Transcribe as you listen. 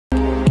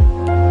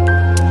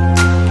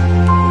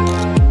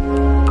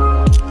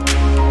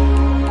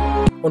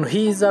On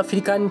his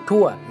African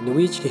tour, in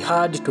which he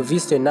had to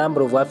visit a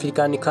number of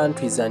African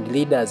countries and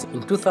leaders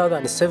in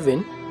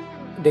 2007,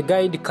 the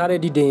guide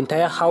carried the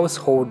entire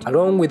household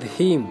along with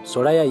him,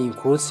 Soraya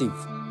inclusive.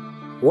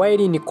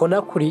 While in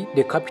Conakry,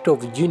 the capital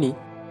of Guinea,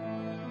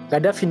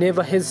 Gaddafi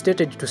never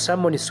hesitated to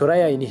summon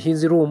Soraya in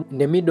his room in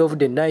the middle of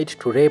the night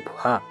to rape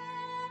her.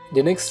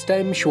 The next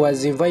time she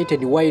was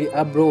invited while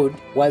abroad,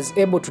 was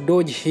able to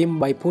dodge him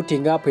by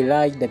putting up a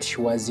lie that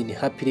she was in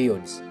her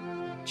periods.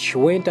 She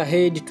went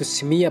ahead to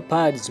smear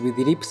pads with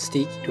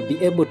lipstick to be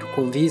able to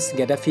convince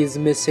Gaddafi's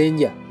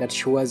messenger that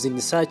she was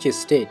in such a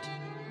state.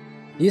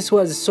 This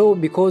was so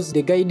because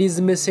the guide's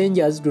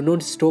messengers do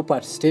not stop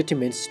at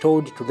statements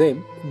told to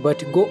them,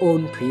 but go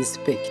on to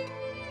inspect.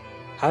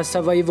 Her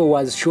survival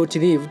was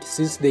short-lived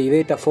since they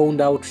later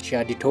found out she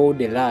had told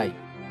a lie.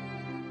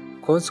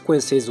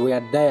 Consequences were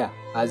dire,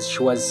 as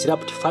she was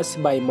slapped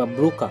first by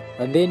Mabruka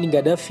and then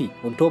Gaddafi,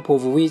 on top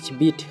of which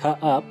beat her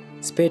up,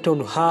 spat on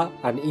her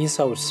and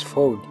insults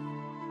followed.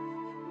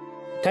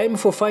 Time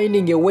for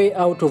finding a way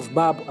out of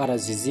Bab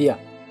al-Azizia.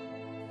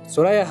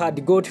 Soraya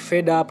had got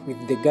fed up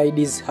with the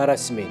guide's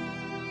harassment.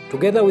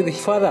 Together with her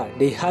father,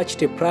 they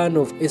hatched a plan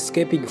of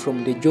escaping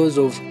from the jaws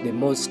of the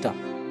monster.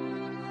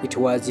 It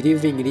was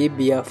leaving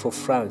Libya for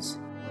France.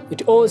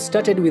 It all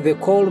started with a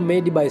call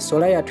made by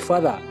Soraya's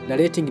father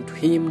narrating to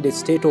him the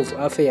state of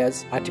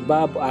affairs at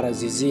Bab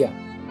al-Azizia.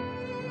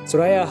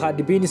 Soraya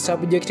had been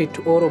subjected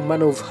to all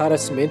manner of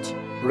harassment,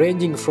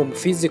 ranging from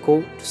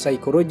physical to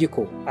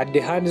psychological, at the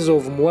hands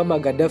of Muammar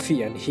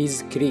Gaddafi and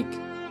his clique.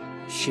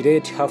 She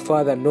let her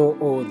father know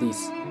all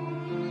this.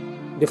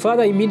 The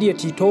father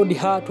immediately told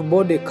her to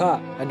board a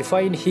car and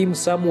find him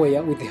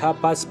somewhere with her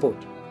passport.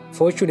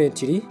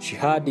 Fortunately, she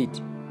had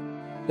it.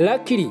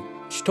 Luckily,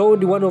 she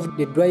told one of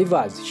the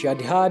drivers she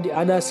had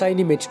an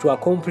assignment to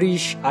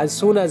accomplish as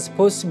soon as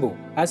possible,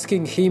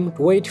 asking him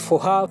to wait for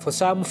her for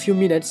some few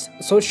minutes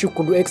so she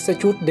could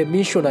execute the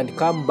mission and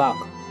come back.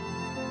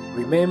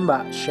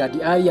 Remember, she had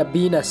earlier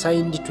been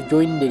assigned to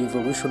join the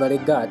Revolutionary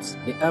Guards,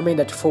 the army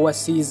that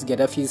oversees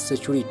Gaddafi's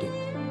security.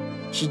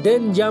 She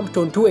then jumped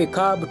onto a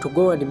cab to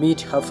go and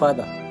meet her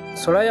father.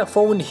 Soraya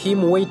found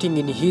him waiting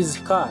in his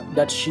car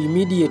that she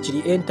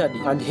immediately entered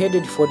and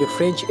headed for the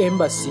French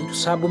embassy to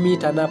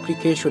submit an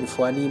application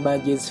for an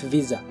emergency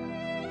visa.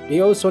 They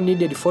also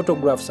needed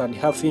photographs and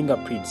her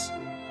fingerprints.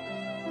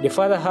 The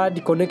father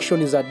had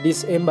connections at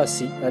this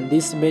embassy and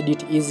this made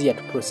it easier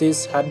to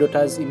process her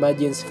daughter's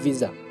emergency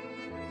visa.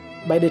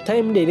 By the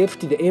time they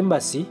left the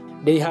embassy,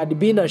 they had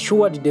been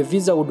assured the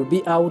visa would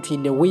be out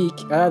in a week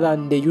rather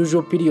than the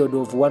usual period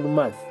of 1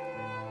 month.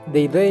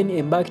 They then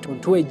embarked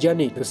onto a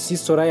journey to see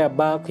Soraya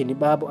back in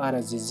Bab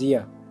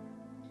al-Azizia.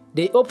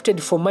 They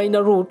opted for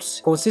minor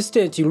routes,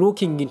 consistently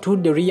looking into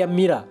the rear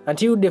mirror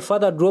until the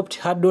father dropped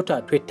her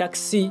daughter to a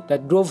taxi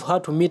that drove her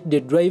to meet the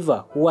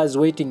driver who was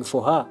waiting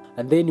for her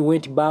and then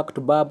went back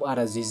to Bab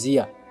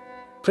al-Azizia.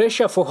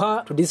 Pressure for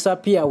her to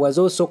disappear was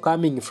also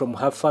coming from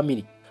her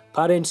family.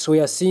 Parents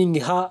were seeing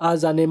her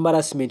as an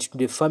embarrassment to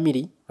the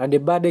family and a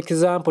bad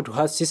example to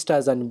her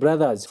sisters and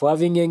brothers for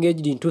having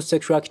engaged into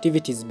sexual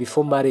activities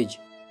before marriage.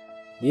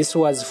 This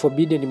was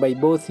forbidden by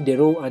both the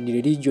law and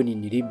religion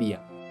in Libya.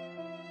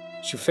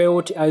 She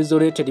felt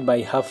isolated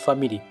by her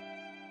family.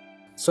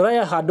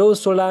 Soraya had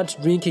also learned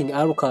drinking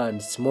alcohol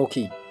and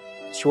smoking.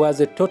 She was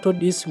a total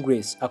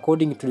disgrace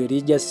according to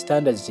religious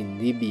standards in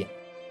Libya.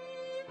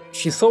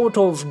 She thought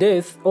of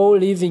death or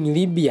leaving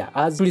Libya.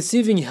 As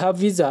receiving her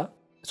visa,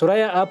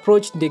 Soraya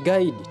approached the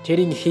guide,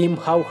 telling him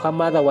how her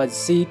mother was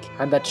sick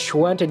and that she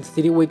wanted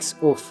 3 weeks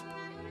off.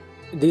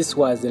 This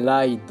was a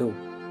lie though.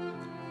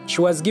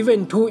 She was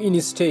given 2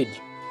 instead.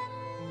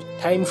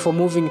 Time for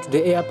moving to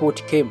the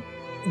airport came.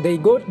 They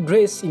got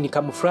dressed in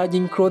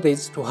camouflaging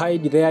clothes to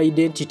hide their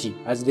identity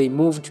as they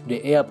moved to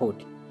the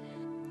airport.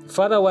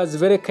 Father was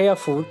very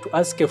careful to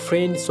ask a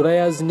friend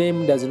Soraya's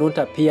name does not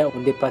appear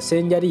on the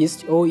passenger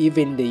list or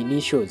even the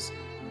initials.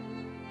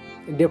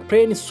 The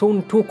plane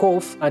soon took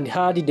off and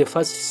had the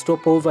first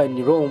stopover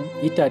in Rome,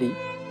 Italy,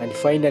 and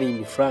finally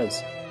in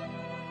France.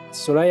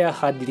 Soraya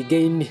had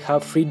regained her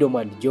freedom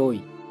and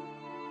joy.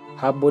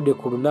 Her body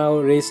could now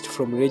rest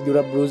from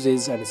regular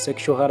bruises and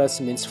sexual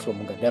harassments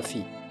from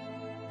Gaddafi.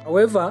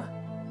 However,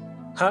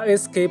 her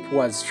escape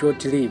was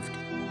short-lived.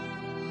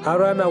 Her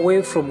run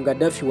away from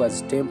Gaddafi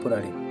was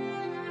temporary.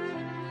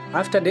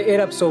 After the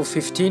elapse of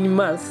 15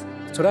 months,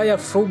 Soraya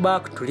flew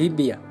back to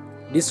Libya.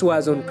 This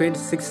was on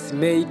 26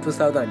 May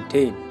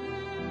 2010.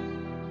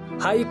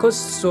 High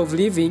costs of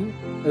living,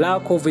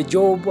 lack of a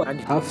job, and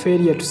her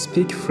failure to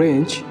speak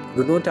French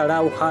do not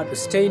allow her to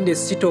stay in the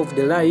city of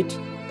the light,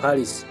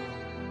 Paris.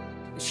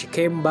 She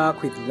came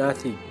back with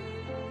nothing.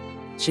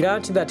 She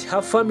learned that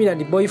her family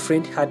and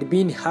boyfriend had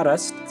been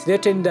harassed,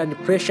 threatened and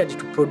pressured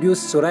to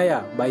produce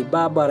Soraya by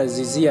Bab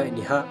al-Azizia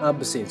in her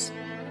absence.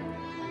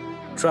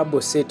 Trouble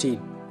set in.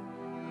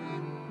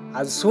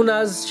 As soon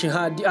as she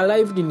had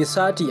arrived in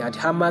Sati at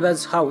her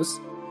mother's house,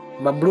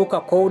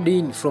 Mabruka called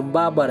in from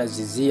Bab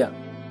al-Azizia.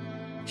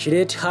 She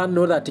let her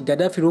know that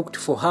Gaddafi looked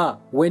for her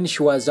when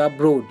she was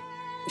abroad.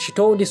 She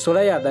told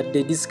Soraya that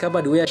they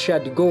discovered where she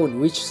had gone,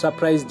 which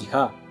surprised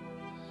her.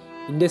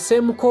 In the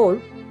same call,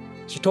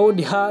 she told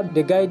her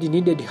the guide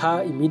needed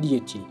her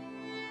immediately.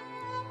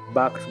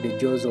 Back to the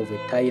jaws of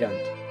a tyrant.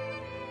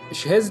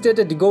 She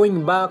hesitated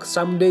going back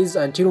some days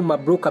until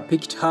Mabruka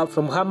picked her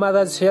from her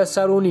mother's hair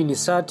salon in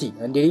Sati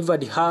and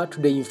delivered her to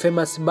the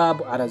infamous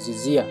Bab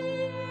al-Azizia.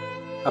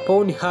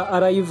 Upon her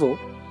arrival,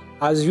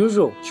 as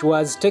usual, she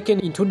was taken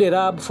into the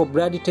lab for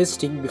blood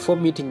testing before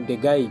meeting the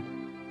guide.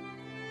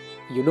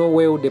 You know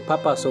well the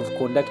purpose of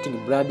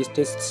conducting blood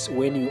tests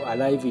when you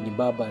arrive in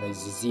Bab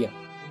al-Azizia.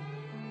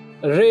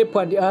 Rape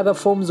and other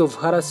forms of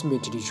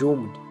harassment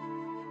resumed.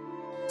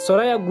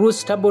 Soraya grew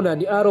stubborn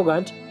and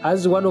arrogant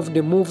as one of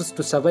the moves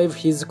to survive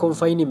his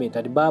confinement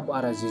at Bab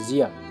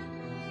al-Azizia.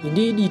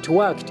 Indeed, it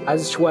worked,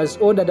 as she was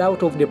ordered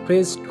out of the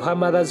place to her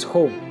mother's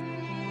home.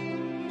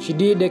 She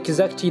did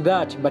exactly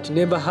that, but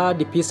never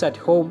had peace at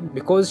home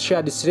because she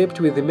had slept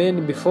with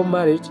men before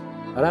marriage,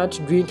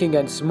 learnt drinking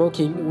and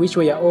smoking, which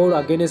were all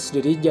against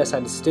religious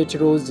and state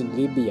laws in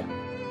Libya.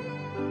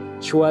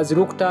 She was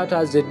looked at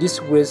as a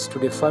disgrace to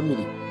the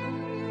family.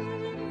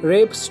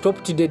 Rape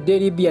stopped the day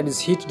Libyans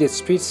hit the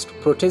streets to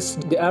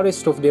protest the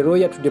arrest of the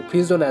lawyer to the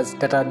prisoners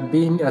that had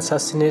been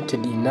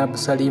assassinated in Abu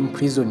Salim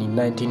prison in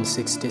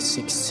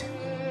 1966.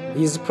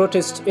 His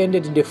protest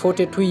ended the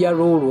 42-year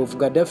rule of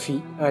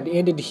Gaddafi and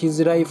ended his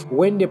life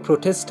when the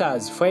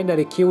protesters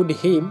finally killed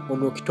him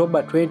on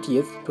October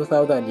 20,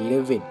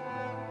 2011.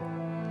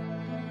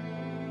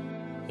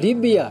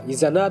 Libya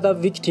is another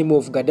victim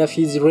of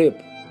Gaddafi's rape.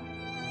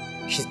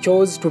 She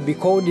chose to be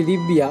called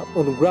Libya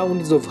on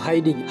grounds of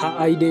hiding her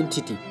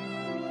identity.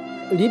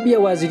 Libya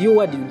was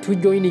lured into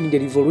joining the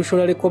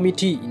Revolutionary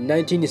Committee in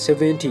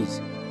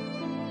 1970s.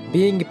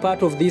 Being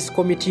part of this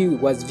committee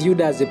was viewed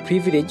as a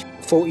privilege,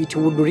 for it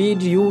would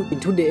lead you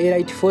into the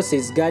elite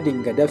forces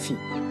guarding Gaddafi.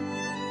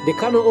 The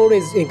colonel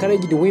always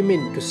encouraged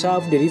women to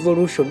serve the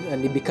revolution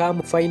and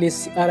become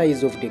finest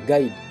allies of the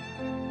guide.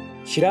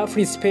 She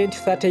roughly spent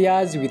 30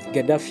 years with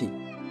Gaddafi.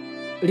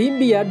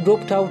 Libya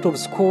dropped out of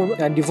school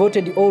and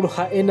devoted all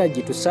her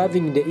energy to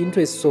serving the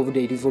interests of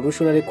the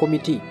Revolutionary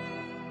Committee.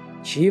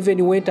 She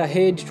even went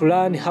ahead to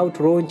learn how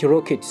to launch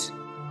rockets.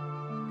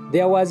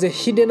 There was a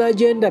hidden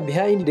agenda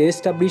behind the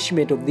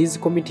establishment of these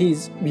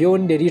committees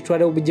beyond the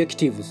literal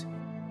objectives.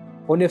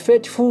 On a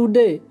fateful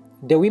day,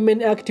 the women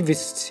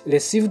activists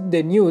received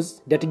the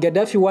news that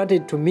Gaddafi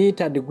wanted to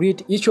meet and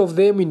greet each of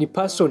them in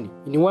person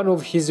in one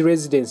of his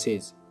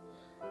residences.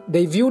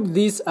 They viewed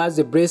this as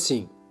a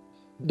blessing.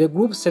 The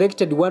group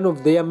selected one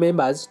of their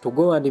members to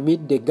go and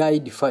meet the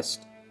guide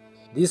first.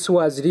 This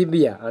was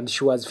Libya, and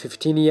she was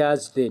 15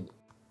 years then.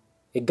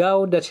 A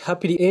girl that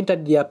happily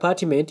entered the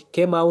apartment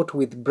came out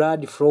with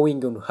blood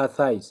flowing on her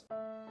thighs.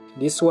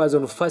 This was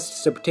on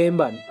 1st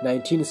September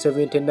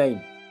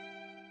 1979.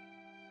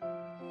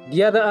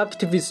 The other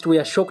activists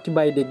were shocked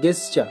by the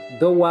gesture,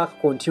 though work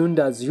continued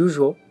as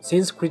usual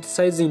since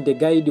criticizing the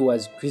guide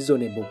was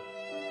treasonable.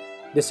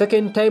 The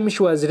second time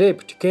she was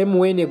raped came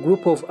when a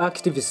group of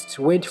activists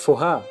went for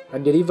her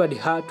and delivered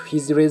her to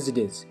his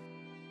residence.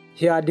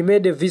 He had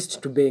made a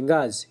visit to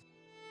Benghazi.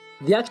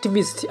 The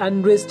activists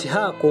undressed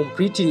her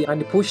completely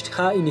and pushed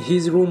her in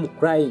his room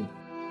crying.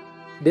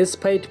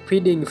 Despite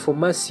pleading for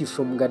mercy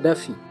from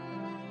Gaddafi,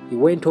 he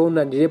went on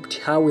and raped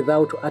her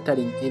without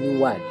uttering any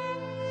word.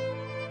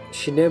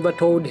 She never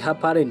told her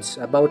parents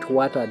about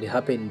what had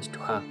happened to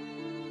her.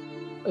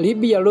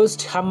 Libya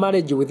lost her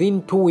marriage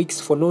within 2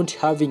 weeks for not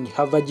having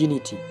her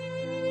virginity.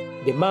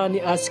 The man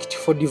asked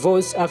for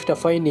divorce after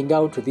finding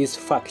out this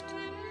fact.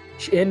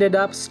 She ended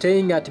up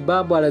staying at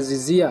Bab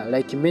al-Azizia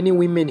like many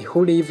women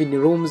who live in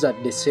rooms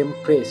at the same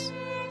place.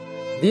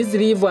 These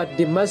live at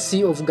the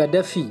mercy of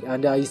Gaddafi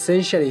and are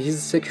essentially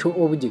his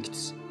sexual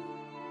objects.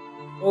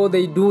 All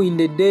they do in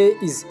the day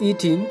is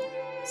eating,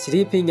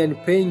 sleeping and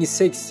playing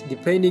sex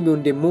depending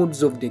on the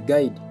moods of the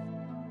guide.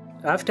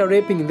 After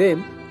raping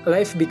them,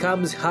 life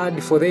becomes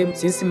hard for them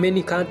since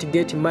many can't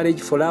get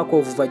married for lack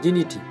of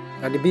virginity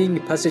and being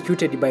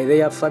persecuted by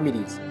their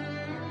families.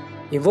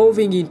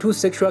 Involving into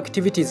sexual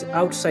activities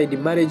outside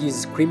marriage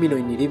is criminal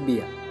in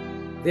Libya.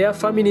 Their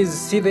families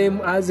see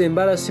them as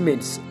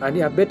embarrassments and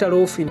are better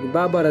off in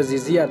Bab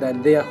al-Azizia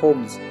than their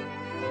homes.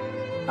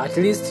 At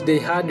least they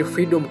had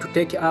freedom to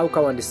take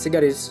alcohol and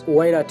cigarettes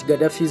while at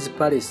Gaddafi's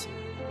palace.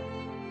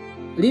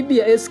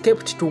 Libya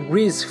escaped to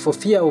Greece for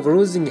fear of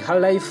losing her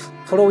life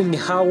following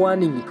her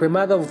warning to a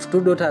mother of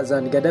 2 daughters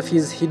and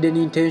Gaddafi's hidden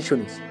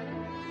intentions.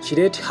 She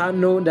let her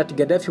know that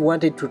Gaddafi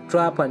wanted to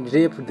trap and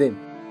rape them.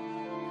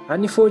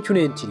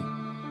 Unfortunately,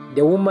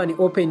 the woman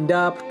opened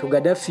up to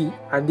Gaddafi,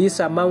 and this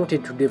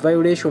amounted to the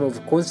violation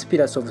of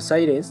conspiracy of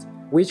silence,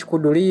 which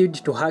could lead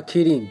to her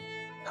killing.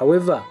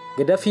 However,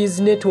 Gaddafi's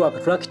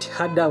network tracked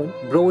her down,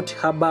 brought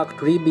her back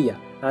to Libya,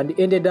 and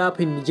ended up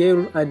in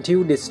jail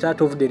until the start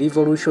of the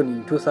revolution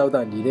in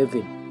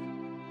 2011.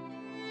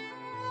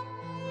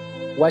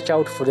 Watch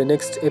out for the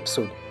next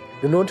episode.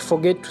 Do not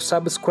forget to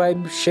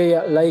subscribe,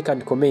 share, like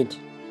and comment.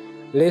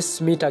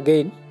 Let's meet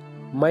again.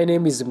 My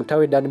name is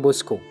Mutawe Dan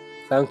Bosco.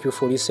 Thank you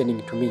for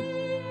listening to me.